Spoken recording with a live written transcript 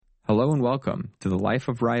Hello and welcome to The Life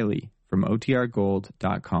of Riley from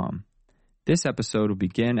OTRGold.com. This episode will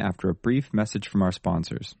begin after a brief message from our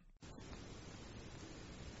sponsors.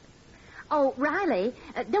 Oh, Riley,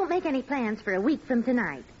 don't make any plans for a week from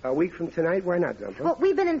tonight. A week from tonight? Why not, Dumpling? Well,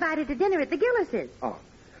 we've been invited to dinner at the Gillises. Oh,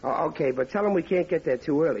 okay, but tell them we can't get there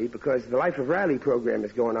too early because the Life of Riley program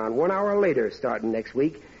is going on 1 hour later starting next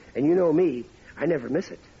week, and you know me, I never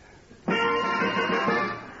miss it.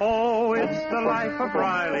 Oh, it's the life of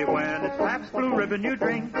Riley when it's Pabst Blue Ribbon you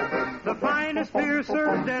drink. The finest beer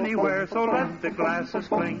served anywhere, so let the glasses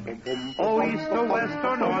clink. Oh, east or west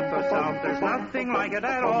or north or south, there's nothing like it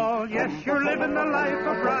at all. Yes, you're living the life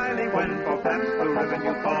of Riley when for Pabst Blue Ribbon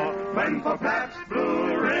you call. When for Pabst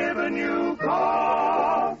Blue Ribbon you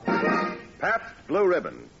call. Pabst Blue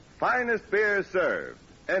Ribbon, finest beer served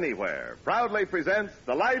anywhere, proudly presents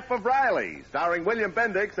The Life of Riley, starring William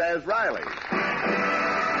Bendix as Riley.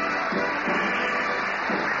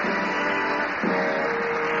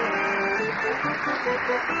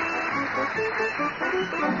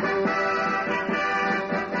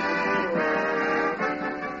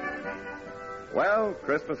 Well,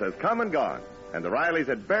 Christmas has come and gone, and the Rileys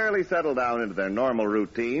had barely settled down into their normal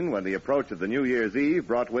routine when the approach of the New Year's Eve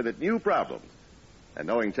brought with it new problems. And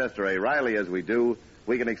knowing Chester A. Riley as we do,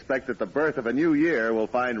 we can expect that the birth of a new year will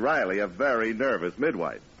find Riley a very nervous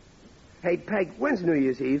midwife. Hey, Peg, when's New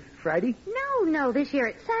Year's Eve? Friday? No, this year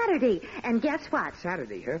it's Saturday. And guess what?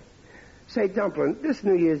 Saturday, huh? Say, Dumpling, this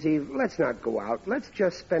New Year's Eve, let's not go out. Let's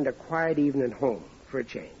just spend a quiet evening home for a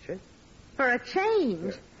change, huh? For a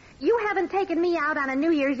change? You haven't taken me out on a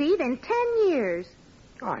New Year's Eve in 10 years.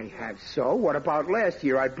 I have so. What about last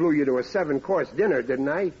year? I blew you to a 7-course dinner, didn't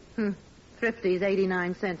I? Thrifty's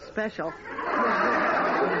 89-cent special.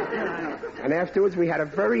 And afterwards, we had a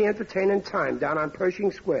very entertaining time down on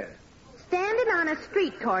Pershing Square. Standing on a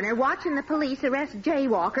street corner watching the police arrest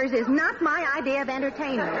jaywalkers is not my idea of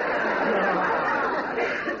entertainment.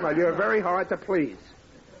 Well, you're very hard to please.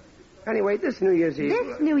 Anyway, this New Year's Eve...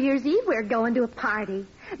 This New Year's Eve, we're going to a party.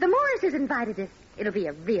 The Morrises invited us. It'll be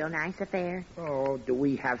a real nice affair. Oh, do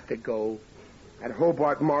we have to go? That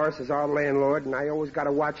Hobart Morris is our landlord, and I always got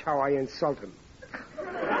to watch how I insult him.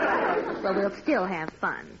 Well, we'll still have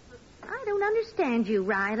fun. I don't understand you,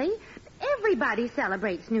 Riley. Everybody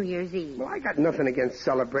celebrates New Year's Eve. Well, I got nothing against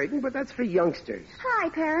celebrating, but that's for youngsters. Hi,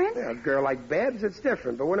 parents. Yeah, a girl like Babs, it's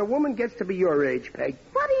different. But when a woman gets to be your age, Peg...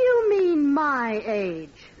 What do you mean, my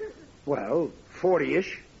age? Well,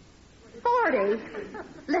 40-ish. 40?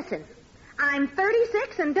 Listen, I'm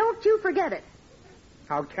 36, and don't you forget it.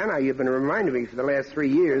 How can I? You've been reminding me for the last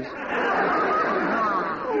 3 years. What's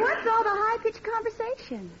all the high-pitched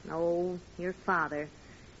conversation? Oh, your father.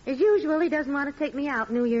 As usual, he doesn't want to take me out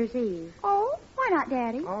New Year's Eve. Oh, why not,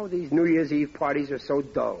 Daddy? Oh, these New Year's Eve parties are so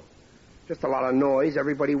dull. Just a lot of noise.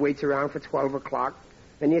 Everybody waits around for 12 o'clock.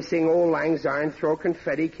 Then you sing Old Lang Syne, throw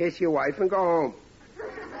confetti, kiss your wife, and go home.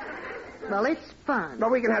 Well, it's fun. But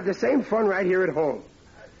we can have the same fun right here at home.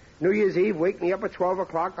 New Year's Eve, wake me up at 12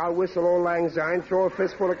 o'clock. I'll whistle Old Lang Syne, throw a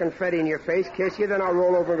fistful of confetti in your face, kiss you, then I'll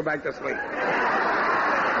roll over and go back to sleep.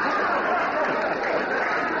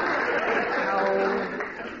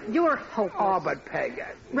 You're hopeless. Oh, but Peg...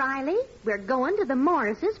 Riley, we're going to the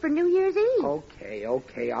Morrises for New Year's Eve.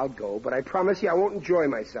 Okay, I'll go. But I promise you I won't enjoy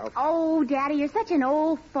myself. Oh, Daddy, you're such an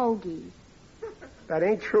old fogey. That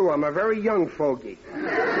ain't true. I'm a very young fogey.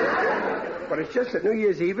 But it's just that New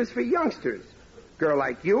Year's Eve is for youngsters. Girl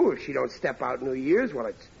like you, if she don't step out New Year's, well,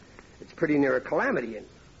 it's pretty near a calamity. And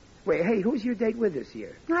wait, hey, who's your date with this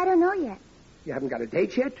year? I don't know yet. You haven't got a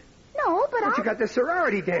date yet? No, but you got the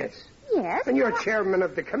sorority dance. Yes. And you're chairman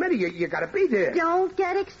of the committee. You got to be there. Don't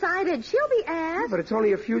get excited. She'll be asked. But it's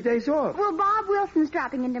only a few days off. Well, Bob Wilson's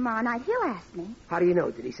dropping in tomorrow night. He'll ask me. How do you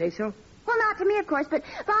know? Did he say so? Well, not to me, of course, but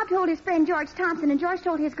Bob told his friend George Thompson, and George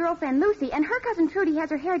told his girlfriend Lucy, and her cousin Trudy has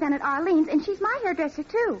her hair done at Arlene's, and she's my hairdresser,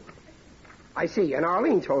 too. I see. And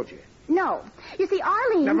Arlene told you. No. You see,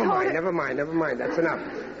 Arlene Never told mind. That's enough.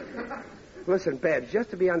 Listen, Babs, just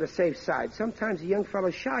to be on the safe side, sometimes a young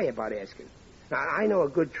fellow's shy about asking. Now, I know a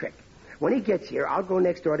good trick. When he gets here, I'll go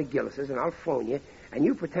next door to Gillis's, and I'll phone you, and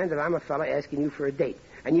you pretend that I'm a fella asking you for a date.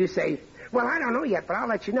 And you say, well, I don't know yet, but I'll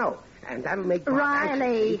let you know. And that'll make...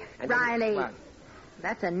 Riley. What?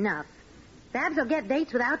 That's enough. Babs will get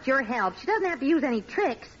dates without your help. She doesn't have to use any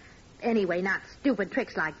tricks. Anyway, not stupid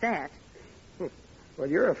tricks like that. Well,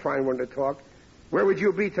 you're a fine one to talk. Where would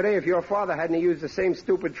you be today if your father hadn't used the same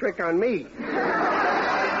stupid trick on me?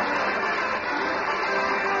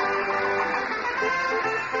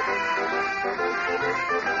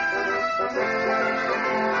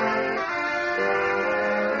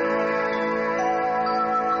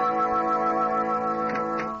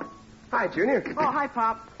 Hi, Junior. Oh, hi,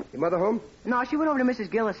 Pop. Your mother home? No, she went over to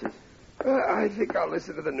Mrs. Gillis's. I think I'll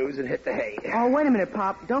listen to the news and hit the hay. Oh, wait a minute,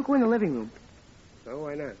 Pop. Don't go in the living room. Oh,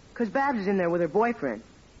 why not? Because Babs is in there with her boyfriend.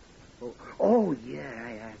 Oh, yeah,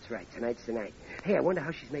 that's right. Tonight's the night. Hey, I wonder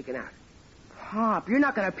how she's making out. Pop, you're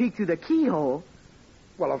not going to peek through the keyhole.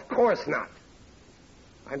 Well, of course not.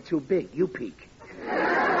 I'm too big. You peek.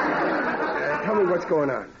 Tell me what's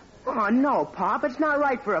going on. Oh, no, Pop. It's not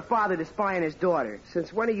right for a father to spy on his daughter.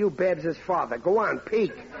 Since when are you Babs' father? Go on,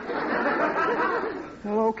 peek.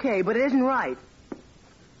 Well, okay, but it isn't right.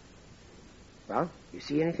 Well, you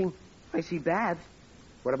see anything? I see Babs.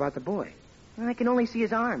 What about the boy? I can only see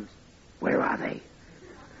his arms. Where are they?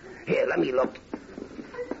 Here, let me look.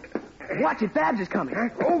 Watch it. Babs is coming. Huh?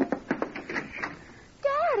 Oh.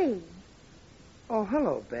 Daddy, Oh,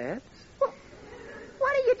 hello, Babs. what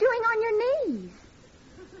are you doing on your knees?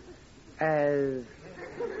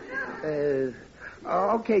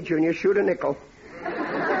 Okay, Junior, shoot a nickel.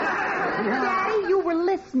 Daddy, you were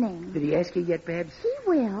listening. Did he ask you yet, Babs? He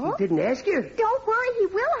will. He didn't ask you? Don't worry, he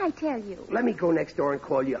will, I tell you. Let me go next door and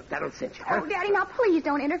call you up. That'll cinch you, huh? Oh, Daddy, now please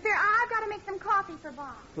don't interfere. I've got to make some coffee for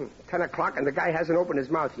Bob. 10 o'clock, and the guy hasn't opened his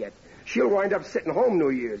mouth yet. She'll wind up sitting home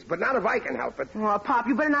New Year's, but not if I can help it. Oh, Pop,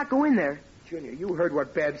 you better not go in there. Junior, you heard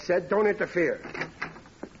what Babs said. Don't interfere.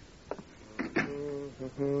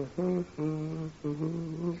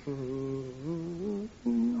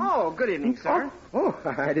 Oh, good evening, sir. Oh,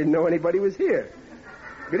 I didn't know anybody was here.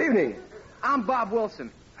 Good evening. I'm Bob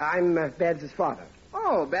Wilson. I'm Babs' father.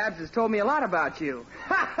 Oh, Babs has told me a lot about you.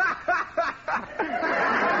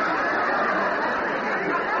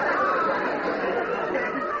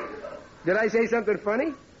 Did I say something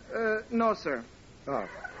funny? No, sir. Oh.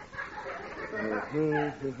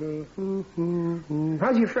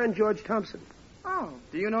 How's your friend George Thompson? Oh,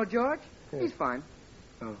 do you know George? Yeah. He's fine.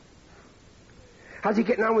 Oh. How's he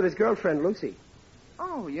getting on with his girlfriend, Lucy?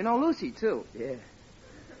 Oh, you know Lucy, too. Yeah.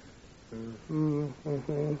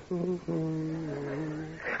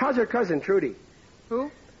 How's her cousin, Trudy?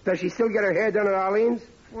 Who? Does she still get her hair done at Arlene's?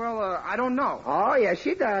 Well, I don't know. Oh, yes,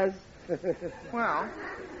 she does. Well,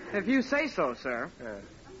 if you say so, sir.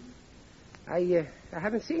 I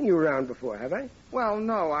haven't seen you around before, have I? Well,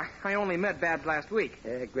 no, I only met Babs last week.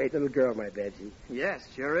 Yeah, great little girl, my Babsy. Yes,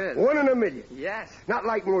 sure is. 1 in a million. Yes. Not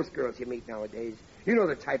like most girls you meet nowadays. You know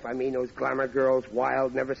the type I mean, those glamour girls,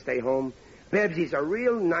 wild, never stay home. Babsy's a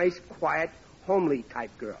real nice, quiet, homely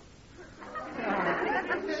type girl.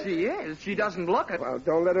 She is. She doesn't look it. Well,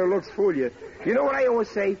 don't let her looks fool you. You know what I always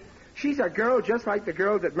say? She's a girl just like the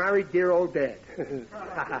girl that married dear old Dad.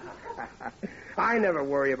 I never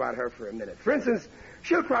worry about her for a minute. For instance,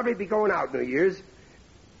 she'll probably be going out New Year's.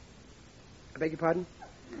 I beg your pardon?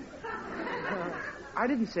 I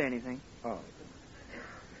didn't say anything. Oh.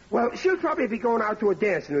 Well, she'll probably be going out to a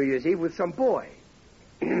dance New Year's Eve with some boy.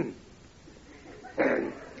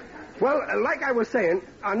 Well, like I was saying,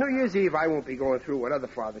 on New Year's Eve, I won't be going through what other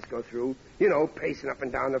fathers go through. You know, pacing up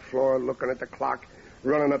and down the floor, looking at the clock,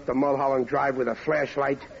 running up the Mulholland Drive with a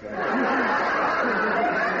flashlight.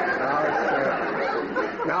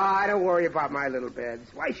 No, I don't worry about my little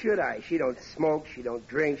Babs. Why should I? She don't smoke, she don't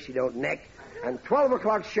drink, she don't neck. And 12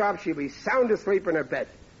 o'clock sharp, she'll be sound asleep in her bed.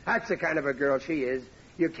 That's the kind of a girl she is.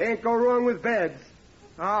 You can't go wrong with Babs.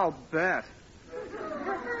 I'll bet.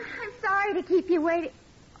 I'm sorry to keep you waiting.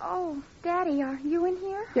 Oh, Daddy, are you in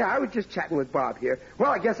here? Yeah, I was just chatting with Bob here. Well,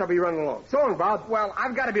 I guess I'll be running along. So long, Bob. Well,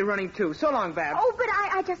 I've got to be running, too. So long, Babs. Oh, but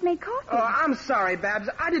I just made coffee. Oh, I'm sorry, Babs.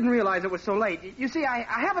 I didn't realize it was so late. You see, I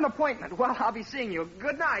have an appointment. Well, I'll be seeing you.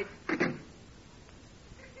 Good night.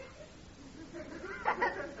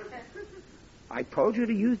 I told you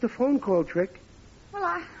to use the phone call trick. Well,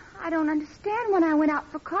 I don't understand. When I went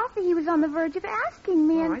out for coffee, he was on the verge of asking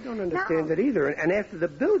me. I don't understand it either. And after the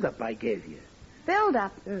build-up I gave you.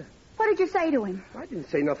 Build-up? Yeah. What did you say to him? I didn't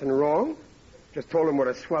say nothing wrong. Just told him what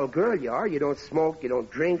a swell girl you are. You don't smoke, you don't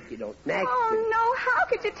drink, you don't neck. Oh, no. How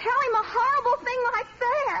could you tell him a horrible thing like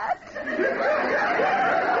that?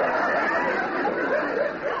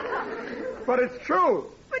 But it's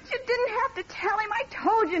true. But you didn't have to tell him. I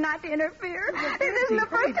told you not to interfere. This isn't the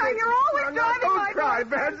first time. You're always driving Don't my cry,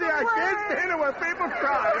 Babsy. I can't stand it when people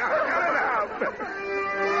cry. Now, cut it out.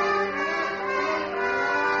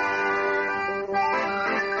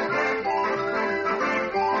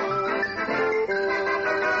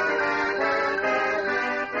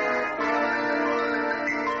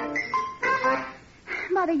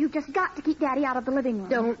 Mother, you've just got to keep Daddy out of the living room.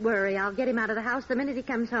 Don't worry. I'll get him out of the house the minute he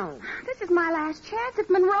comes home. This is my last chance. If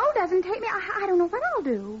Monroe doesn't take me, I don't know what I'll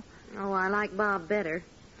do. Oh, I like Bob better.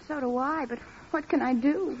 So do I, but what can I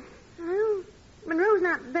do? Well, Monroe's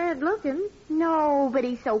not bad looking. No, but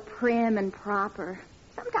he's so prim and proper.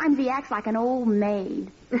 Sometimes he acts like an old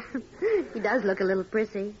maid. He does look a little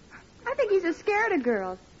prissy. I think he's scared of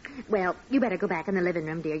girls. Well, you better go back in the living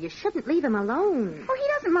room, dear. You shouldn't leave him alone. Oh, he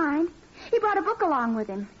doesn't mind. He brought a book along with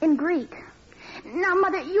him, in Greek. Now,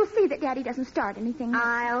 Mother, you'll see that Daddy doesn't start anything.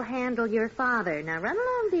 I'll handle your father. Now, run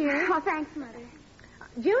along, dear. Oh, thanks, Mother.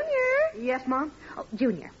 Junior! Yes, Mom? Oh,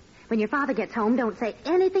 Junior, when your father gets home, don't say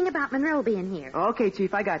anything about Monroe being here. Okay,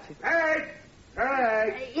 Chief, I got you. Hey!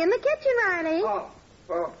 In the kitchen, Riley.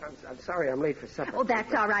 I'm sorry I'm late for supper. Oh,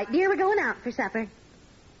 that's all right, dear. We're going out for supper.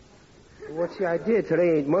 What's the idea?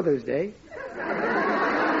 Today ain't Mother's Day. Never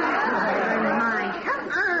mind. Come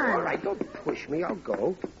on. All right, don't push me. I'll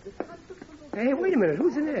go. Hey, wait a minute.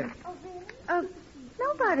 Who's in there?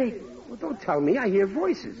 Nobody. Well, don't tell me. I hear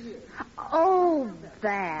voices. Oh,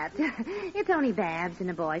 that. It's only Babs and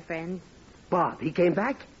a boyfriend. Bob, he came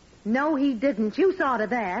back? No, he didn't. You saw to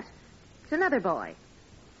that. It's another boy.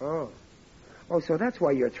 Oh, so that's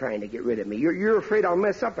why you're trying to get rid of me. You're afraid I'll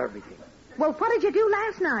mess up everything. Well, what did you do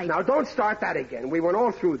last night? Now, don't start that again. We went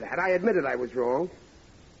all through that. I admitted I was wrong.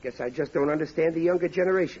 Guess I just don't understand the younger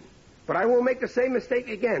generation. But I won't make the same mistake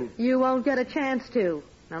again. You won't get a chance to.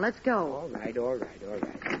 Now, let's go. All right.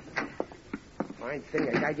 Fine thing,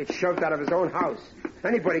 a guy gets shoved out of his own house.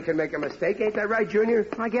 Anybody can make a mistake, ain't that right, Junior?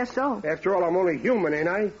 I guess so. After all, I'm only human, ain't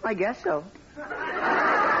I? I guess so.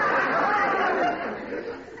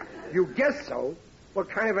 You guess so? What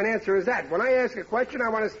kind of an answer is that? When I ask a question, I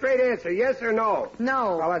want a straight answer, yes or no?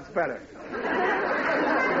 No. Well, that's better.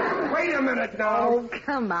 Wait a minute now. Oh,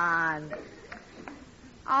 come on.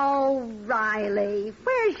 Oh, Riley,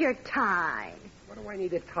 where's your tie? What do I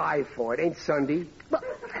need a tie for? It ain't Sunday. Well,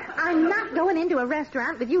 I'm not going into a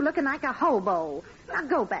restaurant with you looking like a hobo. Now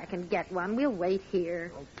go back and get one. We'll wait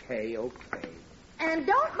here. Okay. And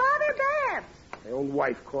don't bother Babs. My own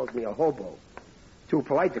wife calls me a hobo. Too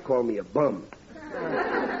polite to call me a bum.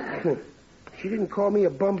 She didn't call me a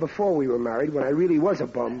bum before we were married, when I really was a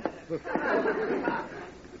bum.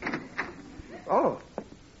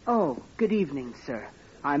 Oh, good evening, sir.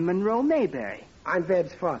 I'm Monroe Mayberry. I'm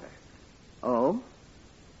Bab's father. Oh?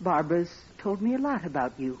 Barbara's told me a lot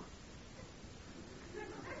about you.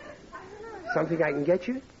 Something I can get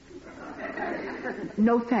you?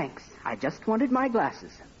 No, thanks. I just wanted my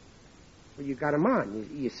glasses. Well, you got 'em on.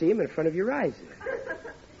 You see 'em in front of your eyes there.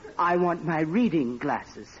 I want my reading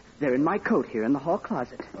glasses. They're in my coat here in the hall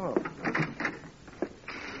closet. Oh.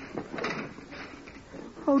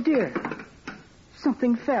 Oh, dear.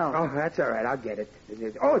 Something fell. Oh, that's all right. I'll get it.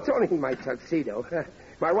 Oh, it's only my tuxedo.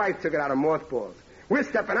 My wife took it out of mothballs. We're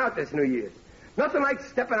stepping out this New Year's. Nothing like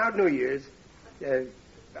stepping out New Year's.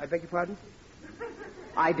 I beg your pardon?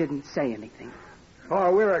 I didn't say anything.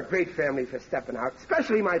 Oh, we're a great family for stepping out,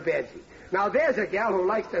 especially my Betsy. Now, there's a gal who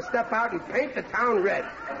likes to step out and paint the town red.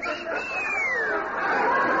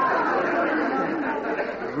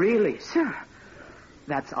 Really, sir?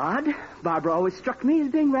 That's odd. Barbara always struck me as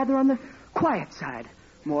being rather on the quiet side.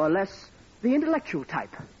 More or less the intellectual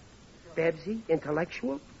type. Babsy,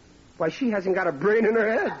 intellectual? Why, she hasn't got a brain in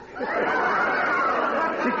her head.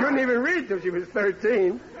 She couldn't even read till she was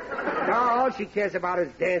 13. Now, all she cares about is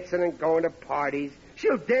dancing and going to parties.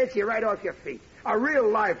 She'll dance you right off your feet. A real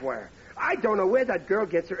live wire. I don't know where that girl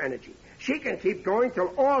gets her energy. She can keep going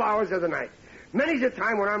till all hours of the night. Many's the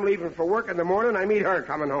time when I'm leaving for work in the morning, I meet her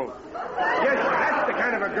coming home. Yes, that's the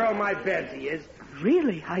kind of a girl my Betsy is.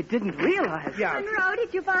 Really? I didn't realize. Yeah. Monroe,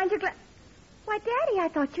 did you find your glass? Why, Daddy, I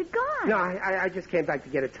thought you'd gone. No, I just came back to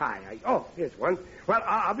get a tie. Here's one. Well,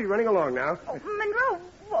 I'll be running along now. Oh, Monroe,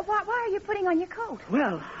 why are you putting on your coat?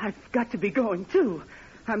 Well, I've got to be going, too.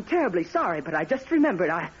 I'm terribly sorry, but I just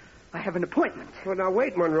remembered I have an appointment. Well, now,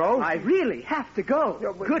 wait, Monroe. I really have to go.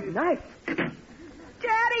 No, but- Good night.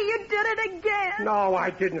 Daddy, you did it again. No, I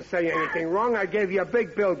didn't say anything wrong. I gave you a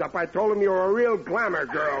big build-up. I told him you were a real glamour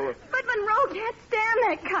girl. But Monroe can't stand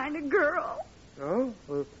that kind of girl. Oh?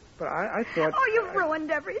 Well, but I thought... Oh, you've ruined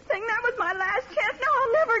everything. That was my last chance. Now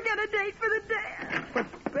I'll never get a date for the dance. But,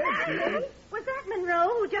 Babsy... Was that Monroe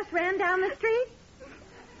who just ran down the street?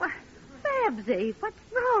 Why, Babsy, what's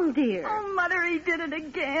wrong, dear? Oh, Mother, he did it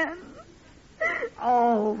again.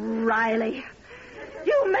 Oh, Riley.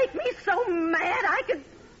 You make me so mad I could...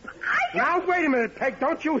 Now, wait a minute, Peg.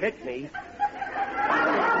 Don't you hit me.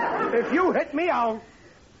 If you hit me, I'll...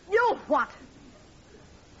 You what?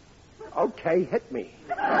 Okay, hit me.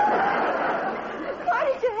 Why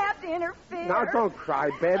did you have to interfere? Now, don't cry,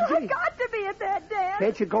 Babsy. I've got to be at that dance.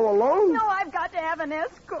 Can't you go alone? No, I've got to have an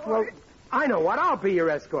escort. Well, I know what. I'll be your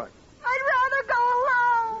escort. I'd rather go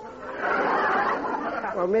alone.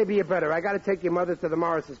 Well, maybe you better. I got to take your mother to the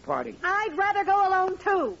Morris's party. I'd rather go alone,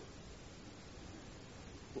 too.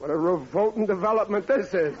 What a revolting development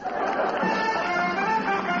this is.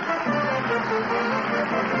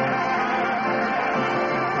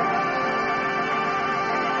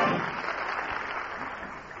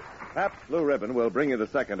 Pabst Blue Ribbon will bring you the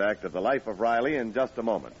second act of The Life of Riley in just a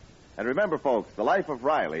moment. And remember, folks, The Life of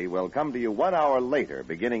Riley will come to you 1 hour later,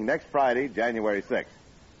 beginning next Friday, January 6th.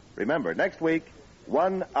 Remember, next week,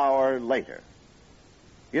 1 hour later.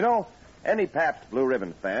 You know, any Pabst Blue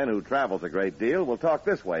Ribbon fan who travels a great deal will talk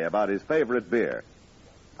this way about his favorite beer.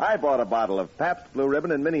 I bought a bottle of Pabst Blue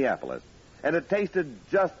Ribbon in Minneapolis, and it tasted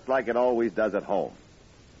just like it always does at home.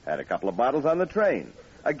 Had a couple of bottles on the train.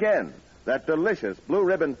 Again, that delicious Blue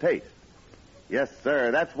Ribbon taste. Yes,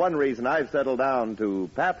 sir, that's one reason I've settled down to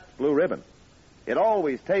Pabst Blue Ribbon. It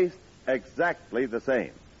always tastes exactly the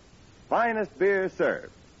same. Finest beer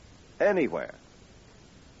served. Anywhere.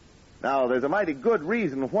 Now, there's a mighty good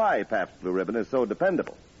reason why Pabst Blue Ribbon is so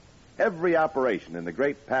dependable. Every operation in the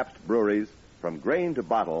great Pabst breweries, from grain to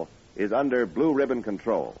bottle, is under Blue Ribbon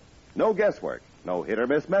control. No guesswork, no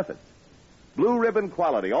hit-or-miss methods. Blue Ribbon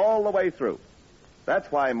quality all the way through.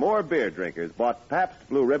 That's why more beer drinkers bought Pabst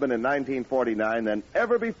Blue Ribbon in 1949 than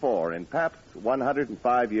ever before in Pabst's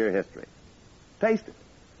 105-year history. Taste it.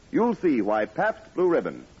 You'll see why Pabst Blue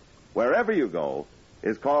Ribbon, wherever you go,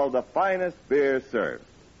 is called the finest beer served.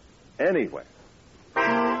 Anywhere.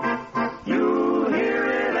 You hear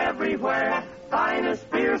it everywhere. Finest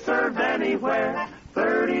beer served anywhere.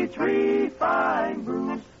 33 fine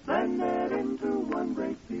brews blended into one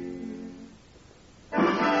great beer.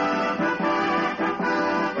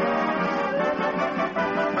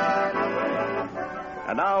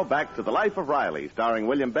 And now back to The Life of Riley, starring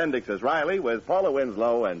William Bendix as Riley with Paula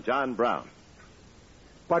Winslow and John Brown.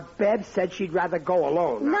 But Bev said she'd rather go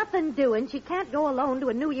alone. Nothing doing. She can't go alone to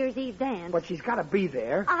a New Year's Eve dance. But she's got to be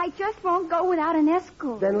there. I just won't go without an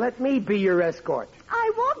escort. Then let me be your escort.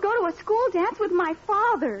 I won't go to a school dance with my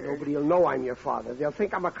father. Nobody will know I'm your father. They'll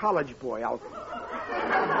think I'm a college boy. I'll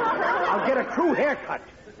get a crew haircut.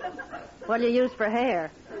 What do you use for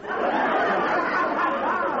hair?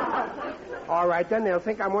 All right, then they'll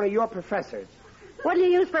think I'm one of your professors. What do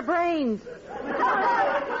you use for brains?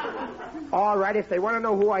 All right, if they want to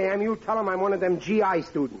know who I am, you tell them I'm one of them GI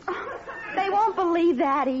students. They won't believe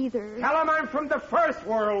that either. Tell them I'm from the First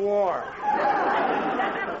World War.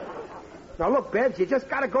 Now, look, Babs, you just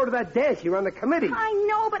got to go to that dance. You're on the committee. I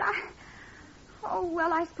know, but Oh,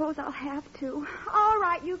 well, I suppose I'll have to. All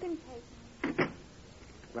right, you can take it.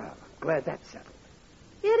 Well, glad that's settled.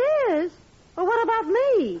 It is? Well, what about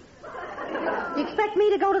me? You expect me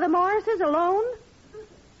to go to the Morrises alone?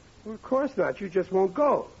 Well, of course not. You just won't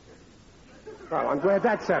go. Well, I'm glad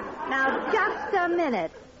that's settled. Now, just a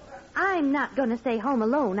minute. I'm not going to stay home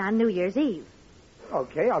alone on New Year's Eve.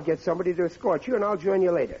 Okay, I'll get somebody to escort you, and I'll join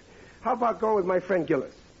you later. How about going with my friend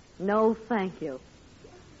Gillis? No, thank you.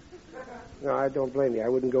 No, I don't blame you. I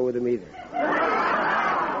wouldn't go with him either.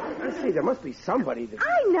 Let's see, there must be somebody that...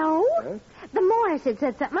 I know. Huh? The Morris had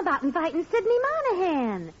said something about inviting Sidney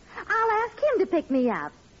Monahan. I'll ask him to pick me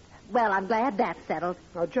up. Well, I'm glad that's settled.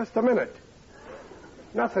 Now, just a minute.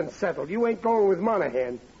 Nothing's settled. You ain't going with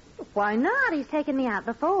Monahan. Why not? He's taken me out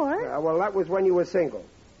before. Well, that was when you were single.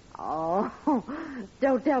 Oh,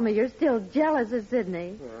 don't tell me you're still jealous of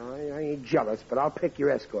Sidney. Well, I ain't jealous, but I'll pick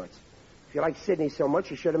your escorts. If you like Sidney so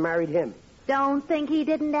much, you should have married him. Don't think he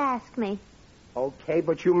didn't ask me. Okay,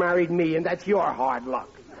 but you married me, and that's your hard luck.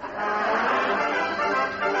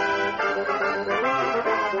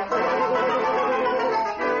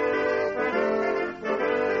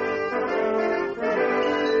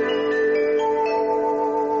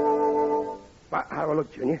 How do I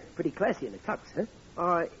look, Junior? Pretty classy in the tux,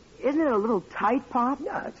 huh? Isn't it a little tight, Pop?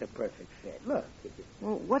 No, it's a perfect fit. Look.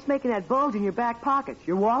 Well, what's making that bulge in your back pockets?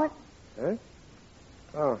 Your wallet? Huh?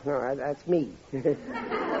 Oh, no, that's me.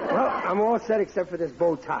 Well, I'm all set except for this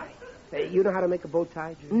bow tie. Hey, you know how to make a bow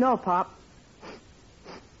tie, Junior? No, Pop.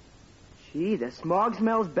 Gee, the smog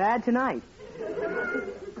smells bad tonight.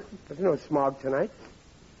 There's no smog tonight.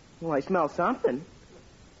 Well, I smell something.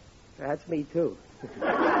 That's me, too.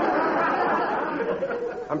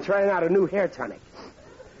 I'm trying out a new hair tonic.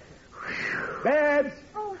 Babs!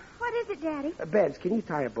 Oh, what is it, Daddy? Babs, can you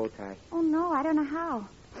tie a bow tie? Oh, no, I don't know how.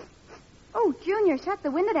 Oh, Junior, shut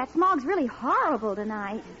the window. That smog's really horrible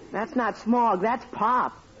tonight. That's not smog. That's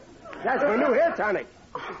Pop. That's my new hair tonic.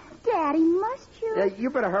 Oh, Daddy, must you? You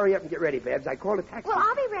better hurry up and get ready, Babs. I called a taxi. Well,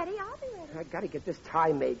 I'll be ready. I gotta get this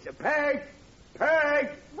tie made. So, Peg!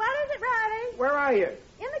 Peg! What is it, Riley? Where are you?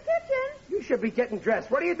 In the kitchen. You should be getting dressed.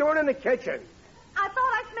 What are you doing in the kitchen? I thought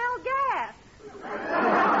I smelled gas.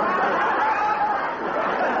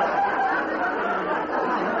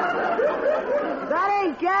 That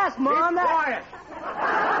ain't gas, Mom. Keep quiet.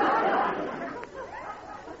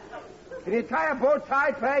 Can you tie a bow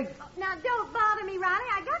tie, Peg? Now, don't bother me, Riley.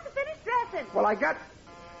 I got to finish dressing. Well, I got...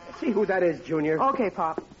 See who that is, Junior. Okay,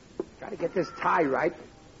 Pop. Got to get this tie right.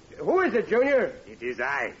 Who is it, Junior? It is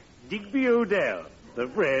I, Digby Odell, the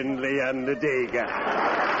friendly undertaker.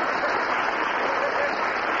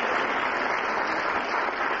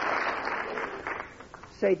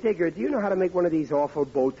 Say, Digger, do you know how to make one of these awful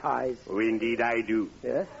bow ties? Oh, indeed I do.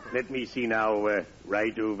 Yeah? Let me see now.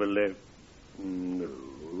 Right over left. No.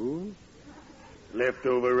 Left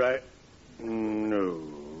over right. No.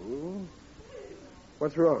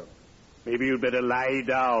 What's wrong? Maybe you'd better lie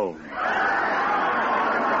down.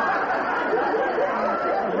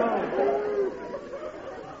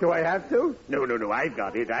 Do I have to? No. I've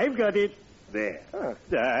got it. There. Huh.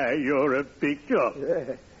 You're a picture.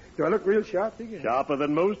 Yeah. Do I look real sharp, Digger? Sharper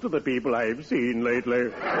than most of the people I've seen lately.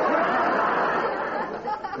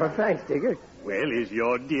 Well, thanks, Digger. Well, is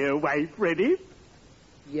your dear wife ready?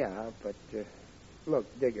 Yeah, but, look,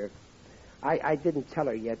 Digger, I didn't tell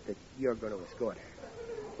her yet that you're going to escort her.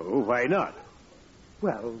 Oh, why not?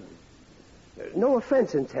 Well, no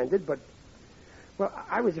offense intended, but, well,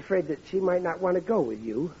 I was afraid that she might not want to go with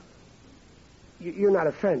you. You're not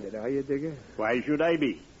offended, are you, Digger? Why should I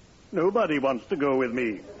be? Nobody wants to go with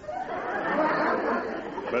me.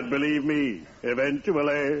 But believe me,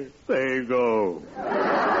 eventually they go.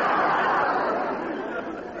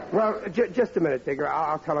 Well, just a minute, Digger.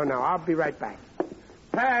 I'll tell her now. I'll be right back.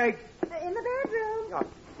 Peg! In the bedroom. Oh.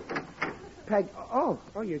 Peg, oh,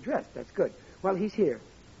 you're dressed. That's good. Well, he's here.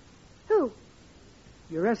 Who?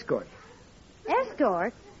 Your escort.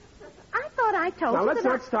 Escort? I thought I told Now, you let's that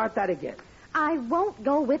not start that again. I won't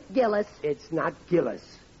go with Gillis. It's not Gillis.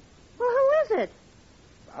 Well, who is it?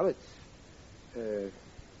 Well, it's,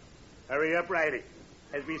 Hurry up, Riley.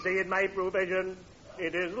 As we say in my profession,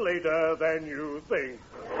 it is later than you think.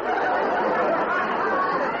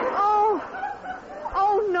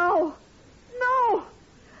 Oh, no. No.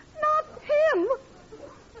 Not him.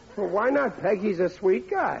 well, why not, Peg? He's a sweet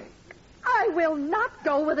guy. I will not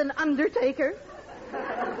go with an undertaker.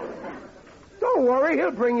 Don't worry,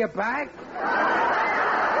 he'll bring you back.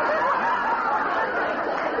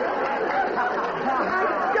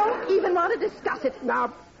 I don't even want to discuss it.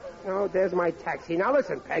 Now, oh, there's my taxi. Now,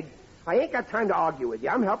 listen, Peg. I ain't got time to argue with you.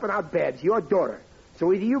 I'm helping out Babs, your daughter.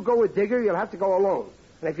 So either you go with Digger or you'll have to go alone.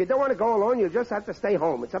 And if you don't want to go alone, you'll just have to stay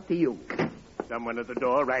home. It's up to you. Someone at the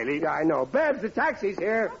door, Riley. Yeah, I know. Babs, the taxi's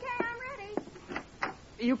here. Okay, I'm ready.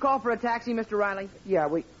 You call for a taxi, Mr. Riley? Yeah,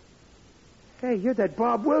 Hey, you're that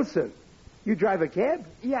Bob Wilson. You drive a cab?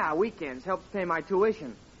 Yeah, weekends. Helps pay my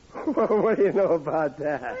tuition. Well, what do you know about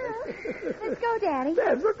that? Let's go, Daddy.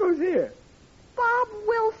 Babs, look who's here. Bob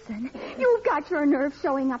Wilson. You've got your nerve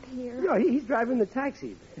showing up here. Yeah, he's driving the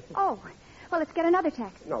taxi. Oh, well, let's get another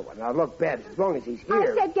taxi. No, well, now, look, Babs, as long as he's here.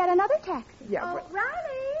 I said get another taxi. Yeah, Oh, but...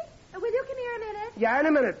 Riley, will you come here a minute? Yeah, in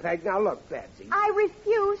a minute, Peg. Now, look, Babsy. I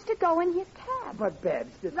refuse to go in his cab. But,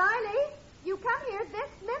 Babs... Riley, you come here this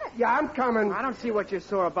minute. Yeah, I'm coming. I don't see what you're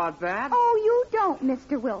sore about, Babs. Oh, you don't,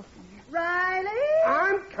 Mr. Wilson. Riley?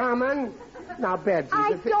 I'm coming. Now, Babsy...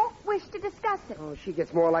 I don't wish to discuss it. Oh, she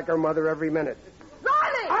gets more like her mother every minute.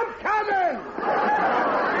 Riley! I'm coming!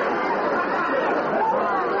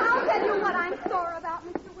 I'll tell you what I'm sore about,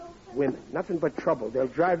 Mr. Wilson. Women, nothing but trouble. They'll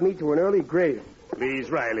drive me to an early grave. Please,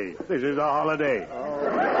 Riley. This is a holiday.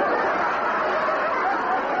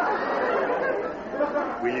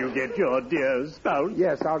 Will you get your dear spouse?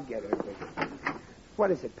 Yes, I'll get her.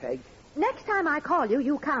 What is it, Peg? Next time I call you,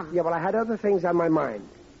 you come. Yeah, well, I had other things on my mind.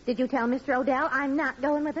 Did you tell Mr. Odell I'm not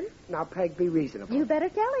going with him? Now, Peg, be reasonable. You better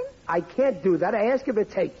tell him. I can't do that. I asked him to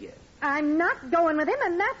take you. I'm not going with him,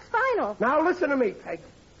 and that's final. Now, listen to me, Peg.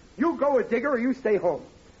 You go with Digger or you stay home.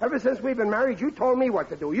 Ever since we've been married, you told me what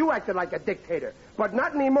to do. You acted like a dictator. But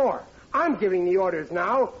not anymore. I'm giving the orders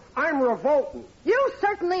now. I'm revolting. You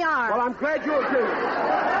certainly are. Well, I'm glad you agree.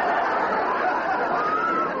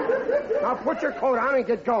 Now, put your coat on and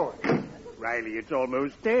get going. Riley, it's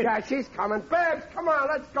almost 10. Yeah, she's coming. Babs, come on,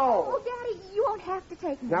 let's go. Oh, Daddy, you won't have to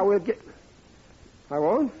take me. Now we'll get... I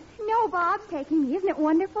won't? No, Bob's taking me. Isn't it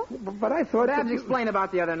wonderful? But I thought... Babs explained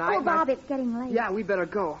about the other night. Oh, Bob, it's getting late. Yeah, we better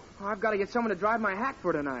go. I've got to get someone to drive my hack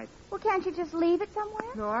for tonight. Well, can't you just leave it somewhere?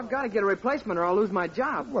 No, I've got to get a replacement or I'll lose my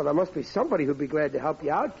job. Well, there must be somebody who'd be glad to help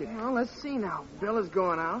you out, kid. Well, let's see now. Bill is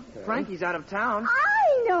going out. Frankie's out of town.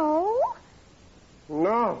 I know.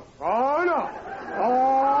 No. Oh, no.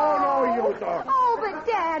 Oh, no, you don't. Oh, but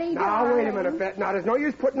Daddy, Daddy. Now, wait a darling. minute, Bet. Now, there's no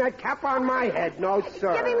use putting that cap on my head. No,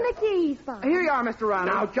 sir. Give him the keys, Bob. Here you are, Mr. Riley.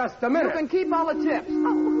 Now, just a You minute. can keep all the tips.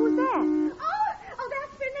 Oh, who's that? Oh,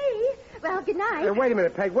 that's for me. Well, good night. Hey, wait a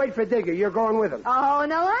minute, Peg. Wait for Digger. You're going with him. Oh,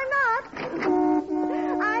 no, I'm not.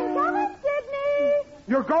 I'm coming, Sidney.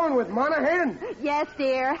 You're going with Monahan? Yes,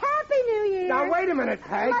 dear. Happy New Year. Now, wait a minute,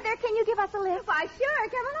 Peg. Mother, can you give us a lift? Why, sure.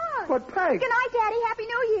 Come along. But, Peg. Good night, Daddy. Happy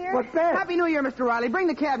New Year. But, Bet. Happy New Year, Mr. Riley. Bring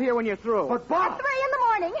the cab here when you're through. But, Bob. 3 in the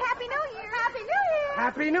morning. Happy New Year. Happy New Year.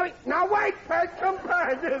 Happy New Year. Now, wait, Peg. Come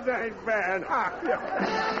back. This ain't bad.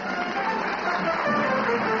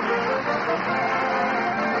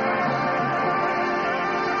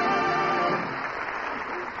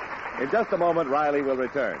 In just a moment, Riley will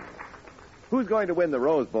return. Who's going to win the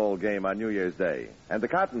Rose Bowl game on New Year's Day? And the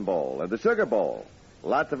Cotton Bowl and the Sugar Bowl?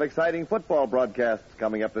 Lots of exciting football broadcasts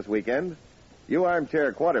coming up this weekend. You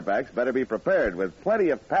armchair quarterbacks better be prepared with plenty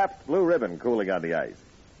of Pabst Blue Ribbon cooling on the ice.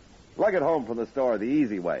 Lug it home from the store the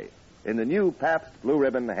easy way in the new Pabst Blue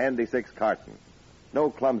Ribbon Handy 6 carton. No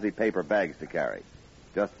clumsy paper bags to carry.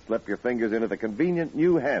 Just slip your fingers into the convenient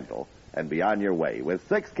new handle and be on your way with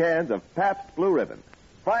 6 cans of Pabst Blue Ribbon.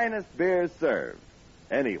 Finest beers served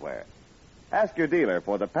anywhere. Ask your dealer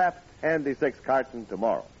for the Pabst Handy 6 carton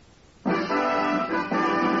tomorrow. Oh,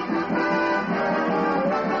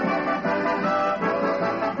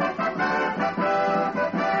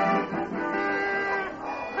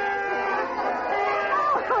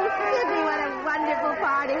 Sidney, what a wonderful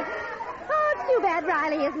party. Oh, it's too bad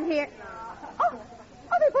Riley isn't here. Oh,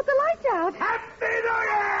 they put the lights out. Happy New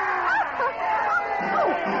Year!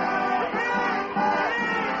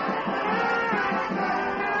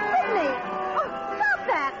 Sidney! Oh, stop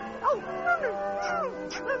that! Oh,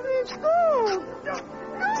 school!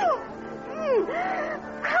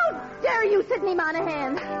 How dare you, Sidney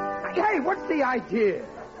Monahan? Hey, what's the idea?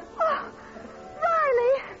 Oh,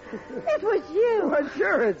 Riley, it was you. Well,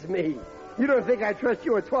 sure it's me. You don't think I trust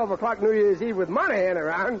you at 12 o'clock New Year's Eve with Monahan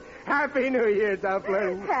around? Happy New Year,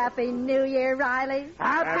 Dumpling. Happy New Year, Riley.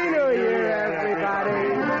 Happy New Year,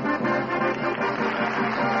 everybody.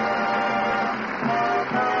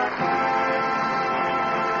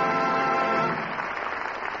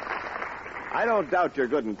 I don't doubt your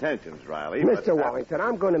good intentions, Riley. Mr. but, Wallington,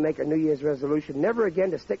 I'm going to make a New Year's resolution never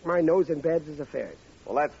again to stick my nose in Babs' affairs.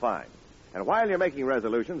 Well, that's fine. And while you're making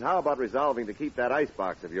resolutions, how about resolving to keep that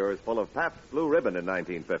icebox of yours full of Pabst Blue Ribbon in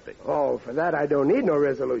 1950? Oh, for that I don't need no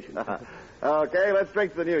resolution. Okay, let's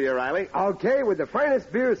drink to the new year, Riley. Okay, with the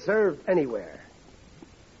finest beer served anywhere.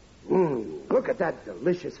 Look at that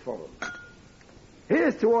delicious foam.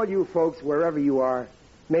 Here's to all you folks, wherever you are.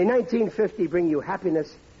 May 1950 bring you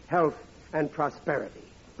happiness, health, and prosperity.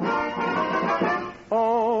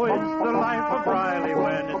 Oh, it's the life of Riley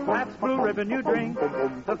when it's Pabst Blue Ribbon you drink.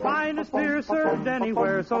 The finest beer served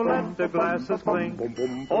anywhere, so let the glasses clink.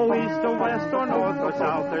 Oh, east or west or north or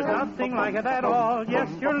south, there's nothing like it at all. Yes,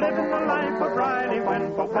 you're living the life of Riley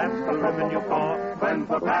when for Pabst Blue Ribbon you call. When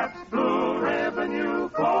for Pabst Blue Ribbon you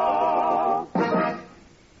call.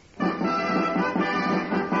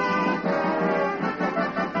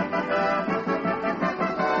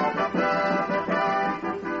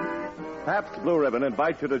 Pabst Blue Ribbon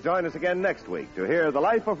invites you to join us again next week to hear The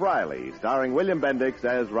Life of Riley, starring William Bendix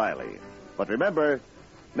as Riley. But remember,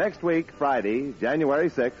 next week, Friday, January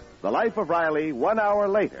 6th, The Life of Riley 1 hour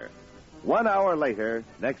later. 1 hour later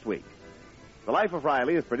next week. The Life of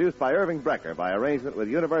Riley is produced by Irving Brecker by arrangement with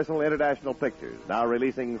Universal International Pictures, now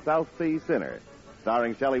releasing South Sea Sinner,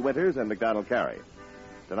 starring Shelley Winters and MacDonald Carey.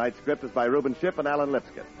 Tonight's script is by Reuben Shipp and Alan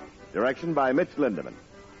Lipscott. Direction by Mitch Lindeman.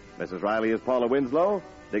 Mrs. Riley is Paula Winslow.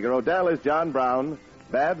 Digger Odell is John Brown.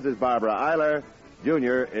 Babs is Barbara Eiler.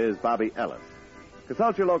 Junior is Bobby Ellis.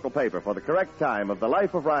 Consult your local paper for the correct time of the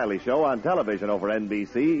Life of Riley show on television over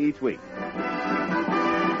NBC each week.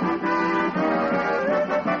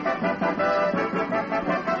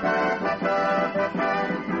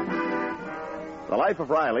 The Life of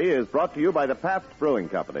Riley is brought to you by the Pabst Brewing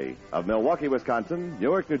Company of Milwaukee, Wisconsin,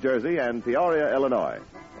 Newark, New Jersey, and Peoria, Illinois,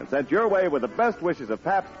 and sent your way with the best wishes of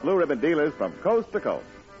Pabst Blue Ribbon dealers from coast to coast.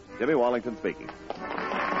 Jimmy Wallington speaking.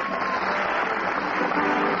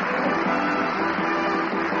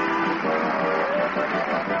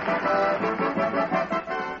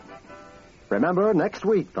 Remember, next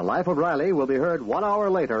week, The Life of Riley will be heard 1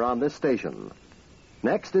 hour later on this station.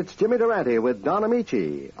 Next, it's Jimmy Durante with Don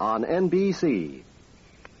Amici on NBC.